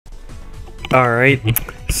Alright,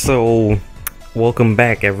 so welcome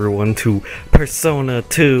back everyone to Persona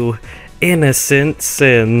 2 Innocent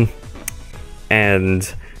Sin.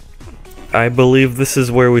 And I believe this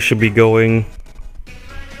is where we should be going.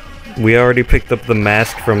 We already picked up the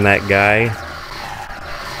mask from that guy.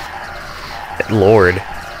 Lord.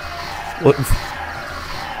 What?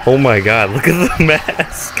 Oh my god, look at the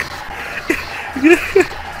mask!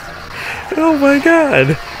 Oh my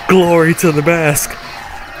god! Glory to the mask!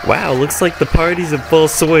 Wow, looks like the party's in full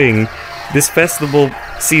swing. This festival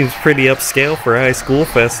seems pretty upscale for a high school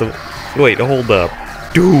festival. Wait, hold up.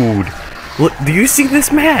 Dude! Look, do you see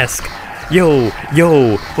this mask? Yo,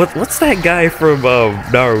 what's that guy from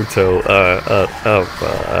Naruto?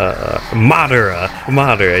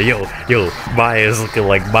 Madara, yo, Maya's looking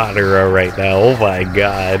like Madara right now. Oh my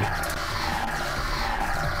god.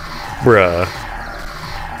 Bruh.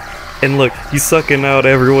 And look, he's sucking out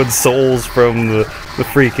everyone's souls from the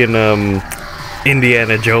freaking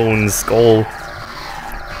Indiana Jones skull.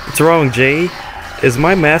 What's wrong, Jay? Is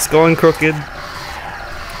my mask on crooked?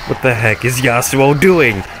 What the heck is Yasuo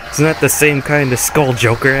doing? Isn't that the same kind of skull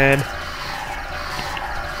Joker had?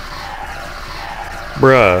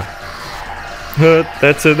 Bruh.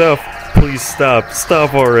 That's enough. Please stop.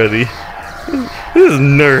 Stop already.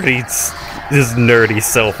 This nerdy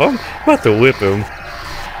self. I'm about to whip him.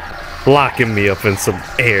 Locking me up in some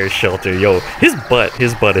air shelter. Yo, his butt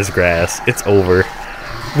is grass. It's over.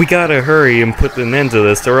 We gotta hurry and put an end to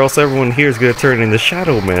this, or else everyone here is gonna turn into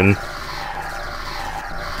Shadow Men.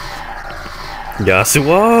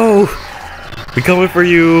 Yasuo! We coming for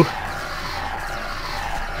you!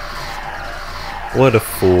 What a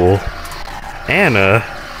fool. Anna?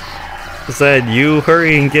 Is that you?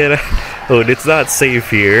 Hurry and get out. Oh, it's not safe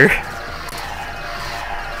here.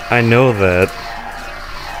 I know that.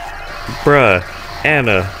 Bruh,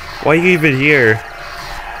 Anna, why you even here?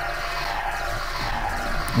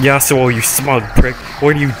 Yasuo, you smug prick,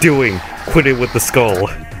 what are you doing? Quit it with the skull.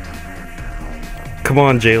 Come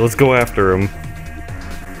on, Jay, let's go after him.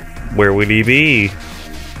 Where would he be?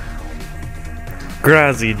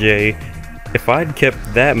 Grazi, Jay. If I'd kept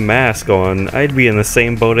that mask on, I'd be in the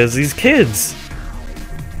same boat as these kids.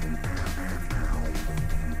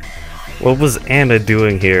 What was Anna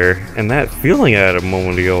doing here? And that feeling I had a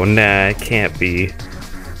moment ago, nah, it can't be.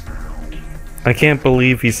 I can't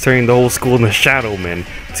believe he's turning the whole school into Shadow Men.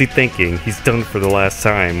 What's he thinking? He's done for the last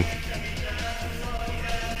time.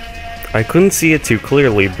 I couldn't see it too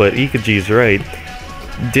clearly, but Ikaji's right.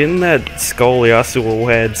 Didn't that skull Yasuo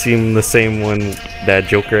had seem the same one that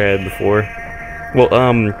Joker had before? Well,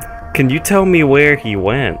 can you tell me where he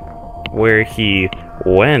went? Where he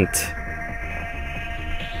went?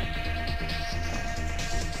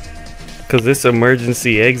 Because this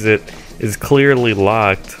emergency exit is clearly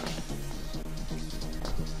locked.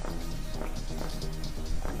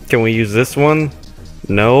 Can we use this one?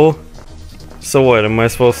 No? So what, am I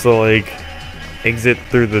supposed to like exit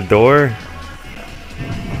through the door?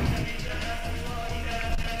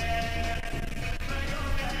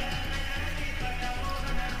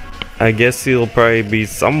 I guess he'll probably be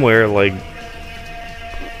somewhere like...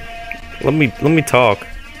 Let me talk.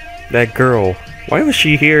 That girl. Why was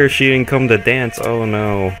she here if she didn't come to dance? Oh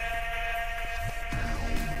no.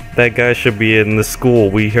 That guy should be in the school.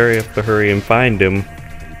 We have to hurry and find him.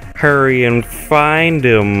 Hurry and find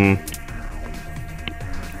him.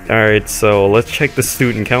 Alright, so let's check the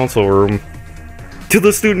student council room. To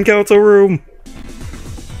the student council room!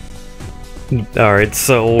 Alright,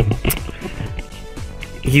 so...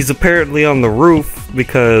 he's apparently on the roof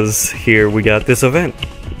because here we got this event.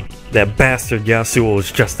 That bastard Yasuo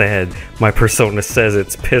is just ahead. My persona says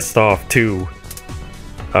it's pissed off too.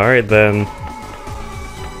 Alright then.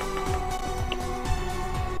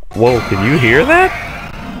 Whoa, can you hear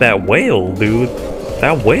that? That whale, dude.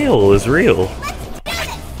 That whale is real.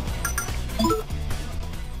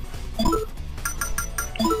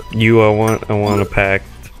 You, I want a pact.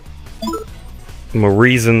 I'm a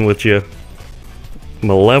reason with you. I'm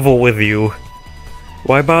a level with you.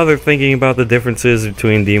 Why bother thinking about the differences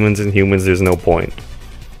between demons and humans? There's no point.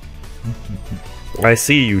 I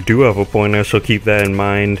see you do have a point. I shall keep that in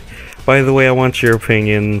mind. By the way, I want your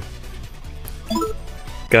opinion.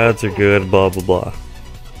 Gods are good, blah blah blah.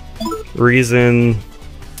 Reason.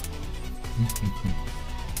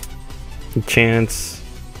 Chance.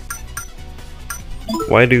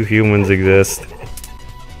 Why do humans exist?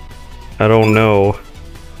 I don't know.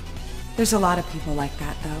 There's a lot of people like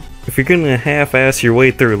that, though. If you're gonna half-ass your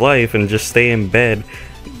way through life and just stay in bed,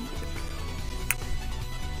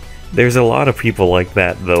 there's a lot of people like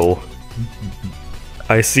that, though.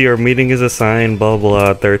 I see our meeting is assigned, blah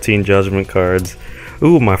blah, 13 judgment cards.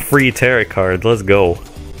 Ooh, my free tarot card. Let's go.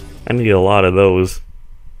 I need a lot of those.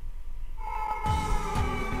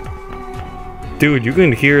 Dude, you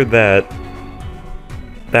can hear that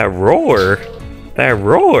roar. That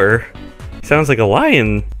roar. Sounds like a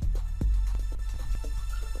lion.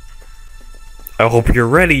 I hope you're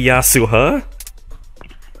ready, Yasuha.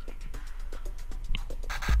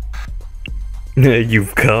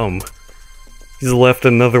 You've come. He's left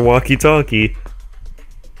another walkie-talkie.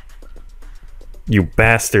 You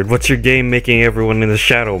bastard, what's your game making everyone in the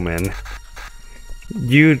shadow, man?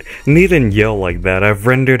 You needn't yell like that. I've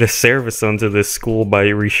rendered a service unto this school by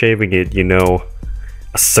reshaping it, you know.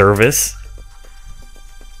 A service?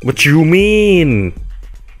 What you mean?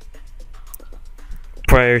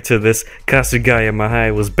 Prior to this, Kasugayama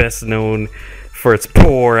High was best known for its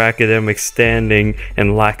poor academic standing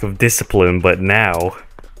and lack of discipline, but now...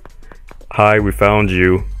 Hi, we found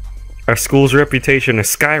you. Our school's reputation has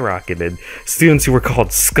skyrocketed. Students who were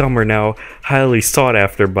called scum are now highly sought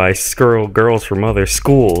after by girls from other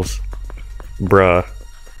schools. Bruh.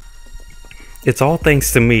 It's all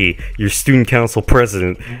thanks to me, your student council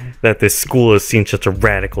president, that this school has seen such a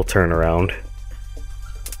radical turnaround.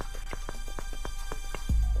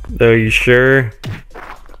 Are you sure?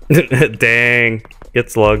 Dang.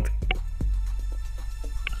 Get slugged.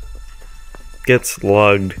 Get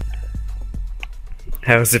slugged.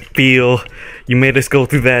 How's it feel? You made us go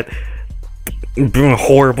through that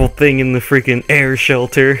horrible thing in the freaking air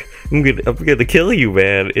shelter. I'm gonna kill you,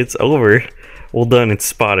 man. It's over. Well done in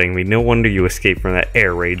spotting me. No wonder you escaped from that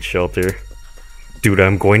air raid shelter. Dude,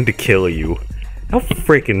 I'm going to kill you. How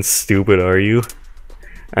freaking stupid are you?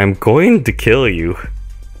 I'm going to kill you.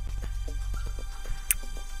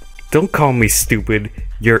 Don't call me stupid.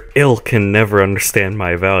 Your ilk can never understand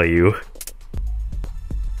my value.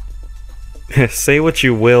 Say what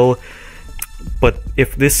you will, but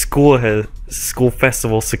if this school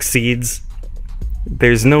festival succeeds,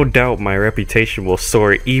 there's no doubt my reputation will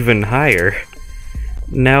soar even higher.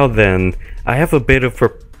 Now then, I have a bit of a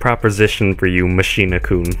proposition for you,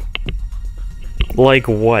 Machina-kun. Like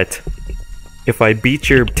what? If I beat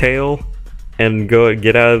your tail and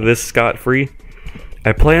get out of this scot-free,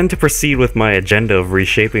 I plan to proceed with my agenda of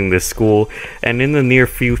reshaping this school and in the near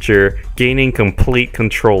future, gaining complete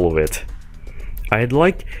control of it. I'd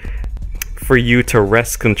like for you to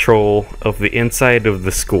wrest control of the inside of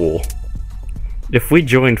the school. If we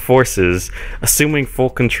joined forces, assuming full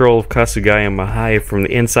control of Kasugayama High from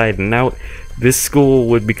the inside and out, this school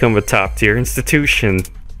would become a top-tier institution.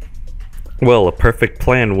 Well, a perfect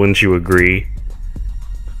plan, wouldn't you agree?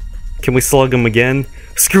 Can we slug him again?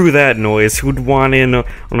 Screw that noise, who'd want in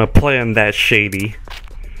on a plan that shady?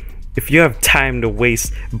 If you have time to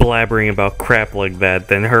waste blabbering about crap like that,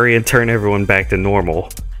 then hurry and turn everyone back to normal.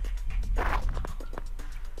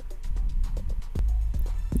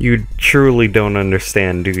 You truly don't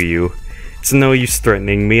understand, do you? It's no use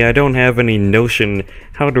threatening me. I don't have any notion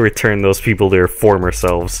how to return those people to their former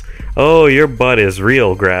selves. Oh, your butt is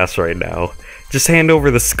real grass right now. Just hand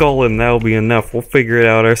over the skull and that'll be enough. We'll figure it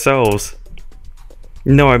out ourselves.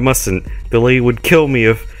 No, I mustn't. The lady would kill me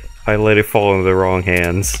if I let it fall into the wrong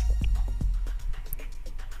hands.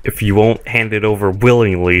 If you won't hand it over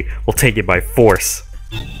willingly, we'll take it by force.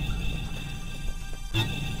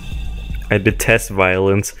 I detest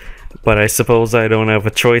violence, but I suppose I don't have a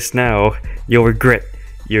choice now. You'll regret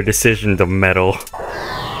your decision to meddle.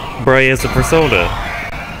 Bri has a persona.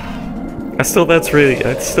 I still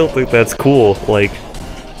think that's cool. Like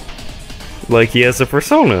he has a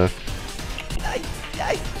persona.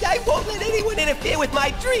 I won't let anyone interfere with my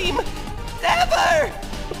dream! Ever!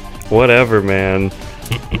 Whatever, man.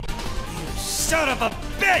 Son of a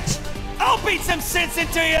bitch! I'll beat some sense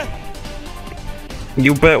into you!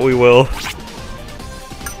 You bet we will.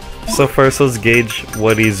 So first, let's gauge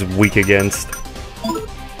what he's weak against.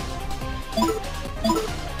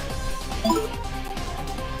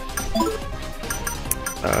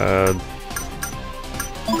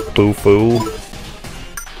 Bufu.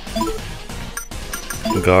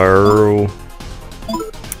 Garu.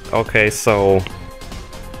 Okay, so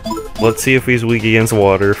let's see if he's weak against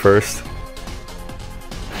water first.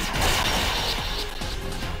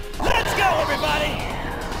 Let's go, everybody!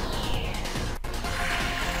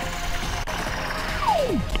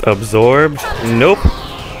 Absorbed? Nope.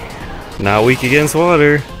 Not weak against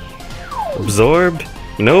water. Absorbed?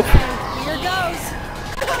 Nope. Here goes.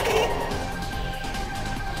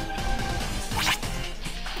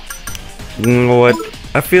 You know what?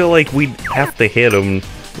 I feel like we have to hit him.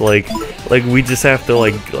 Like we just have to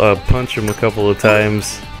punch him a couple of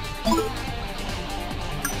times.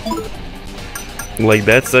 Like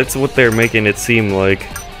that's what they're making it seem like.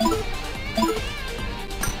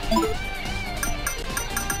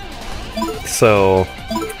 so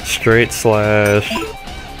straight slash,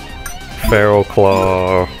 feral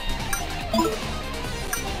claw,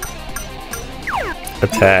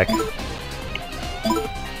 attack.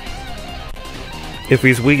 If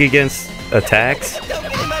he's weak against attacks, Don't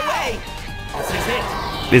get in my way! This is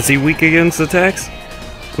it! is he weak against attacks?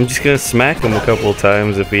 I'm just gonna smack him a couple of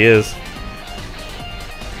times if he is.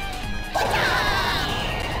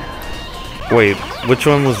 Wait, which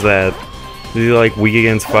one was that? Is he like weak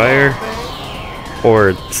against fire?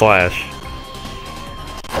 Or slash?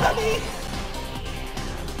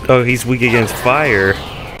 Oh, he's weak against fire.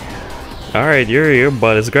 Alright, your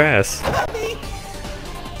butt is grass.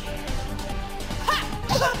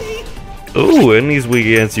 Ooh, and he's weak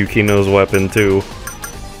against Yukino's weapon too.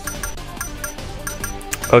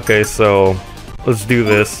 Okay, so let's do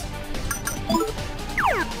this.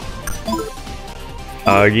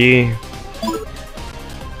 Agi.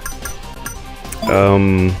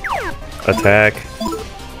 Attack.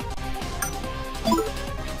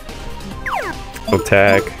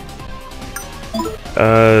 Attack.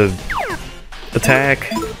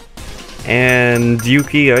 Attack. And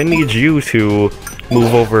Yuki, I need you to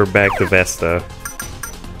move over back to Vesta.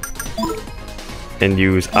 And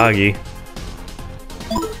use Agi.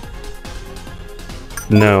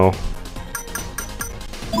 No.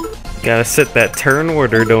 Gotta set that turn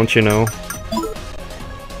order, don't you know?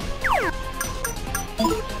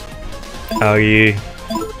 Agi.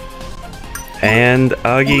 And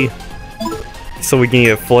Agi. So we can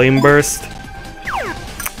get Flame Burst.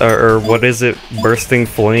 Or what is it? Bursting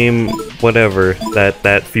Flame? Whatever.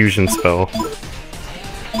 That fusion spell.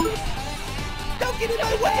 Don't get in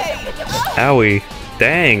my way! Owie.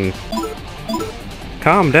 Dang.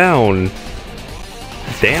 Calm down.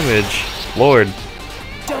 Damage. Lord.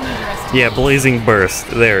 Don't underestimate. Yeah, Blazing Burst.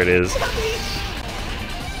 There it is.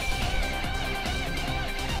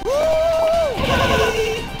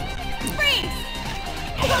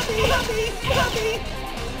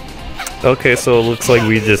 Okay, so it looks like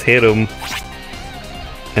we just hit him.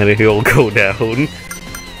 And he'll go down.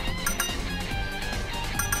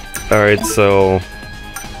 Alright, so...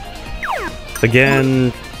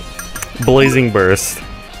 Again... Blazing Burst.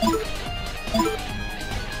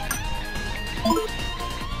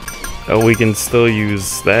 Oh, we can still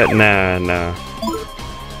use that? Nah.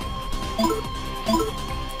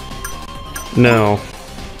 No.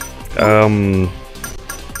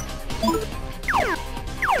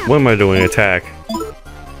 What am I doing? Attack.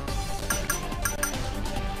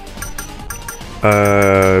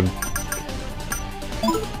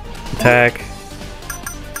 Attack.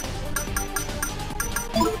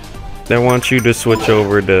 I want you to switch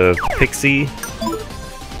over to Pixie.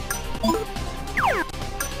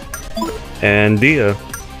 And Dia.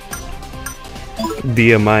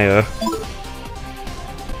 Dia Maya.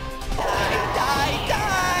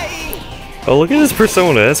 Oh, look at this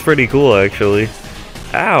persona. That's pretty cool, actually.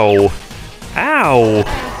 Ow. Ow.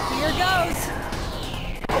 Here goes.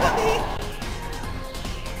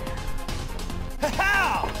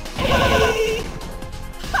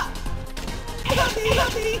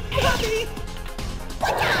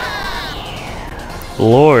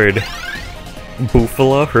 Lord.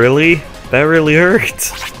 Bufala, really? That really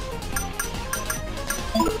hurts.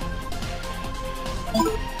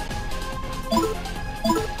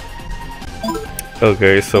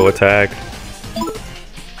 Okay, so attack.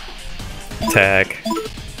 Attack.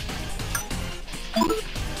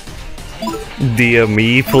 Dia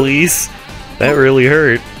me, please? That really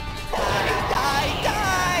hurt.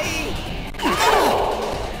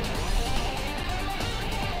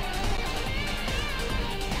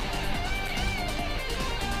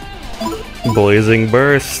 Blazing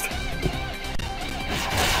Burst.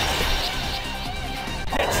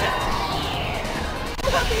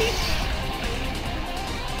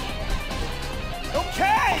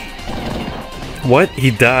 Okay! What?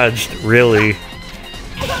 He dodged, really?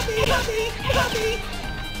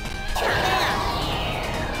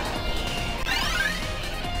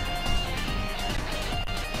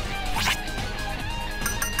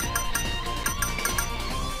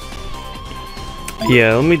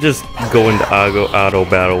 Yeah, let me just go into auto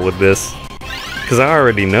battle with this. Because I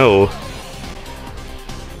already know.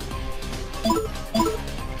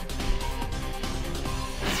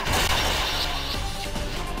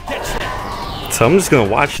 So I'm just gonna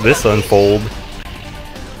watch this unfold.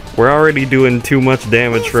 We're already doing too much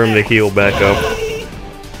damage for him to heal back up.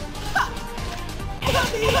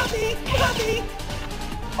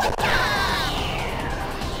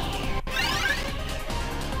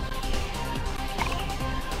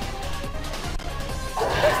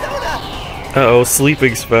 Uh-oh,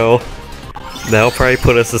 sleeping spell. That'll probably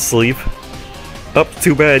put us asleep. Up,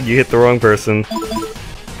 too bad, you hit the wrong person.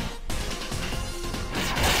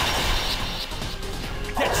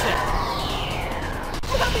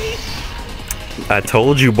 I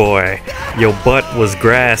told you, boy. Your butt was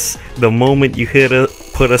grass the moment you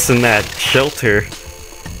put us in that shelter.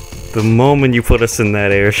 The moment you put us in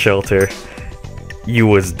that air shelter, you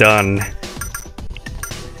was done.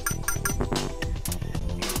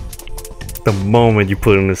 The moment you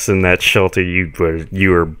put us in that shelter,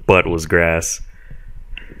 your butt was grass.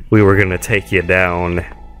 We were gonna take you down.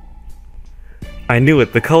 I knew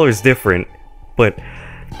it, the color's different, but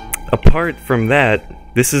apart from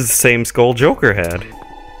that, this is the same skull Joker had.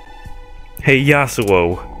 Hey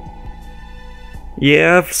Yasuo.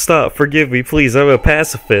 Yeah, stop, forgive me, please, I'm a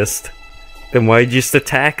pacifist. Then why'd you just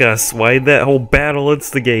attack us? Why'd that whole battle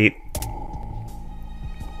instigate?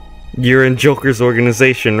 You're in Joker's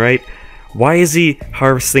organization, right? Why is he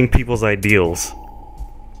harvesting people's ideals?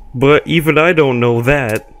 But even I don't know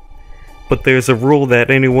that. But there's a rule that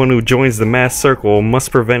anyone who joins the mass circle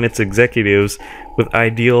must present its executives with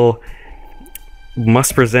ideal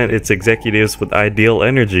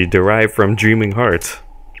energy derived from dreaming hearts.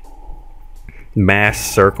 Mass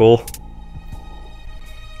circle?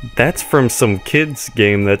 That's from some kid's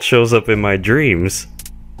game that shows up in my dreams.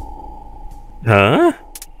 Huh?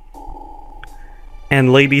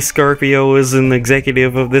 And Lady Scorpio is an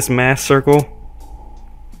executive of this mass circle?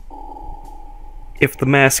 If the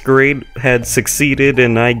masquerade had succeeded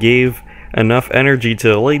and I gave enough energy to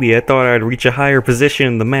the lady, I thought I'd reach a higher position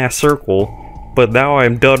in the mass circle. But now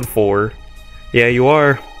I'm done for. Yeah, you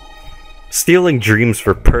are. Stealing dreams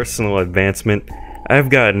for personal advancement. I've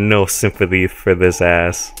got no sympathy for this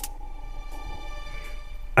ass.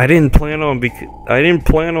 I didn't plan on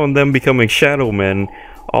them becoming shadow men.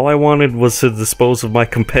 All I wanted was to dispose of my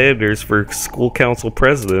competitors for school council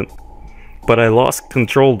president. But I lost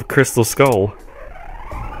control of the Crystal Skull.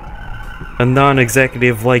 A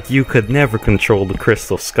non-executive like you could never control the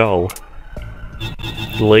Crystal Skull.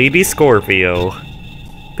 Lady Scorpio.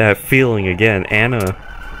 That feeling again, Anna.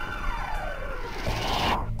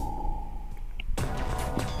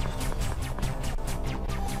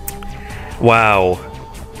 Wow.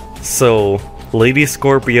 So, Lady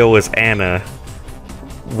Scorpio is Anna.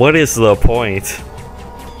 What is the point?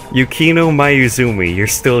 Yukino Mayuzumi, you're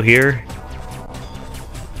still here?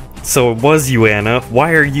 So it was you, Anna.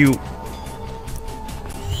 Why are you...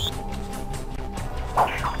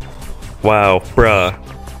 Wow, bruh.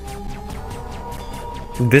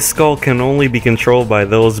 This skull can only be controlled by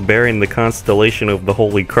those bearing the constellation of the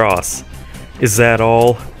Holy Cross. Is that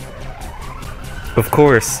all? Of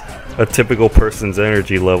course, a typical person's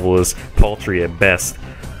energy level is paltry at best.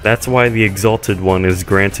 That's why the Exalted One is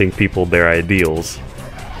granting people their ideals.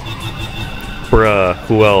 Bruh,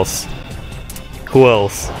 who else? Who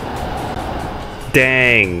else?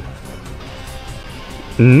 Dang.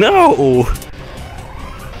 No!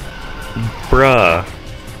 Bruh.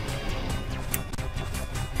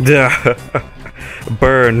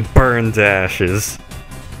 Burn to ashes.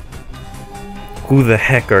 Who the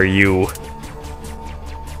heck are you?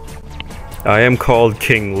 I am called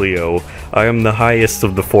King Leo. I am the highest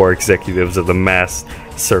of the 4 executives of the mass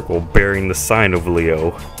circle bearing the sign of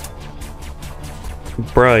Leo.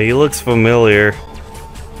 Bruh, he looks familiar.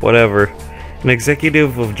 Whatever. An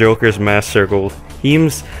executive of Joker's mass circle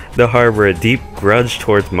seems to harbor a deep grudge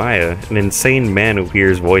towards Maya, an insane man who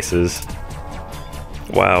hears voices.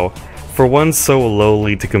 Wow. For one so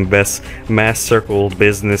lowly to confess mass circle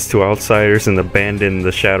business to outsiders and abandon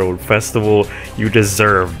the Shadowed Festival, you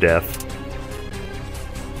deserve death.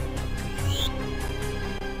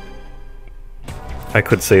 I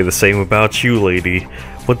could say the same about you, lady.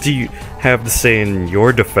 What do you have to say in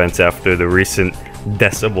your defense after the recent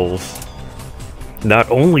decibels?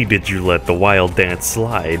 Not only did you let the wild dance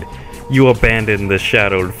slide, you abandoned the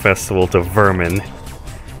Shadowed Festival to vermin.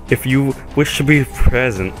 If you wish to be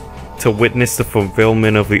present to witness the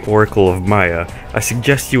fulfillment of the Oracle of Maya, I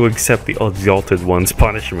suggest you accept the Exalted One's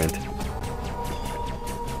punishment.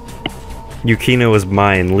 Yukino is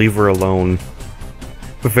mine, leave her alone.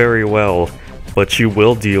 Very well, but you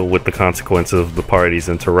will deal with the consequences of the party's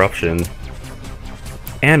interruption.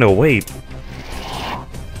 Anna, wait.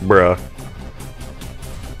 Bruh.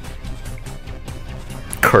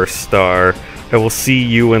 Cursed star, I will see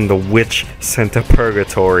you in the witch sent to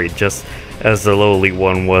purgatory just as the lowly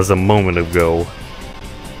one was a moment ago.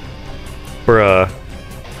 Bruh.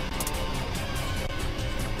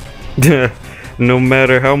 No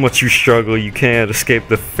matter how much you struggle, you can't escape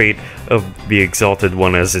the fate of the Exalted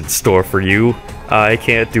One as in store for you. I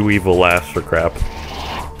can't do evil laughs for crap.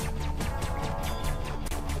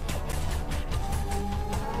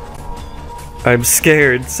 I'm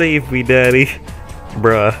scared. Save me, Daddy.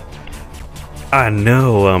 Bruh. I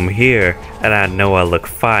know I'm here, and I know I look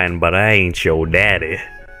fine, but I ain't your daddy.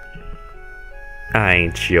 I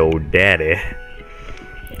ain't your daddy.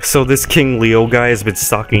 So this King Leo guy has been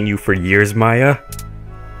stalking you for years, Maya?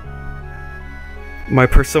 My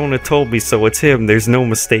persona told me so, it's him, there's no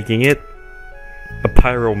mistaking it. A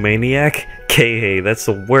pyromaniac? K-hey, that's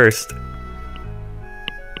the worst.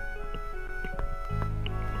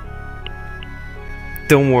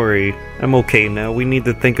 Don't worry, I'm okay now. We need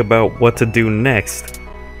to think about what to do next.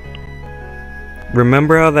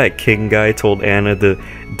 Remember how that king guy told Anna to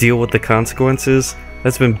deal with the consequences?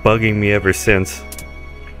 That's been bugging me ever since.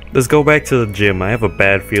 Let's go back to the gym. I have a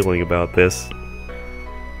bad feeling about this.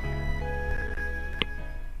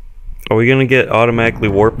 Are we gonna get automatically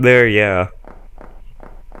warped there? Yeah.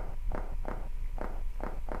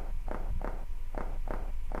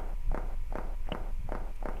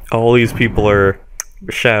 All these people are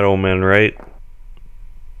Shadow Men, right?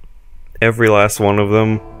 Every last one of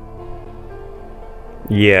them.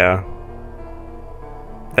 Yeah.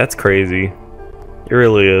 That's crazy. It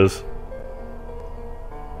really is.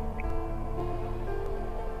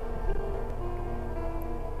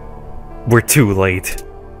 We're too late.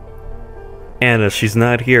 Anna, she's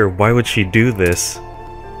not here. Why would she do this?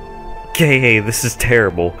 Hey, this is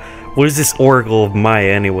terrible. What is this Oracle of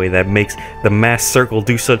Maya anyway that makes the mass circle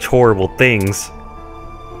do such horrible things?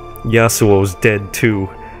 Yasuo's dead too.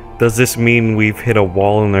 Does this mean we've hit a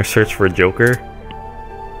wall in our search for Joker?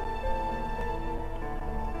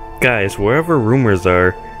 Guys, wherever rumors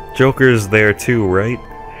are, Joker's there too, right?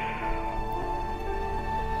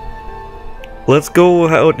 Let's go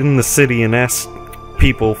out in the city and ask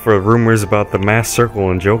people for rumors about the mass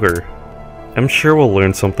circle and Joker. I'm sure we'll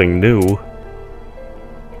learn something new.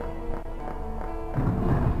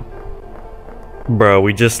 Bro,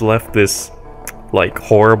 we just left this, like,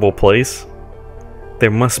 horrible place.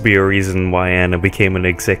 There must be a reason why Anna became an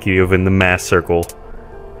executive in the mass circle.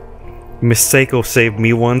 Miss Seiko saved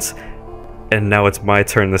me once, and now it's my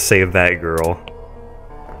turn to save that girl.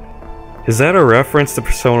 Is that a reference to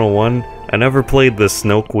Persona 1? I never played the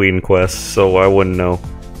Snow Queen quest, so I wouldn't know.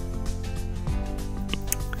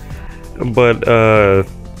 But,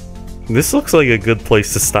 this looks like a good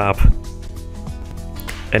place to stop.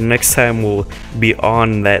 And next time we'll be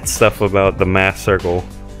on that stuff about the mass circle.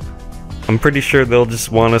 I'm pretty sure they'll just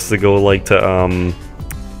want us to go, like, to,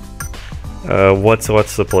 what's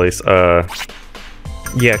the place?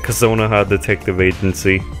 Yeah, Konoha Detective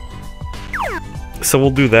Agency. So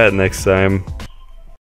we'll do that next time.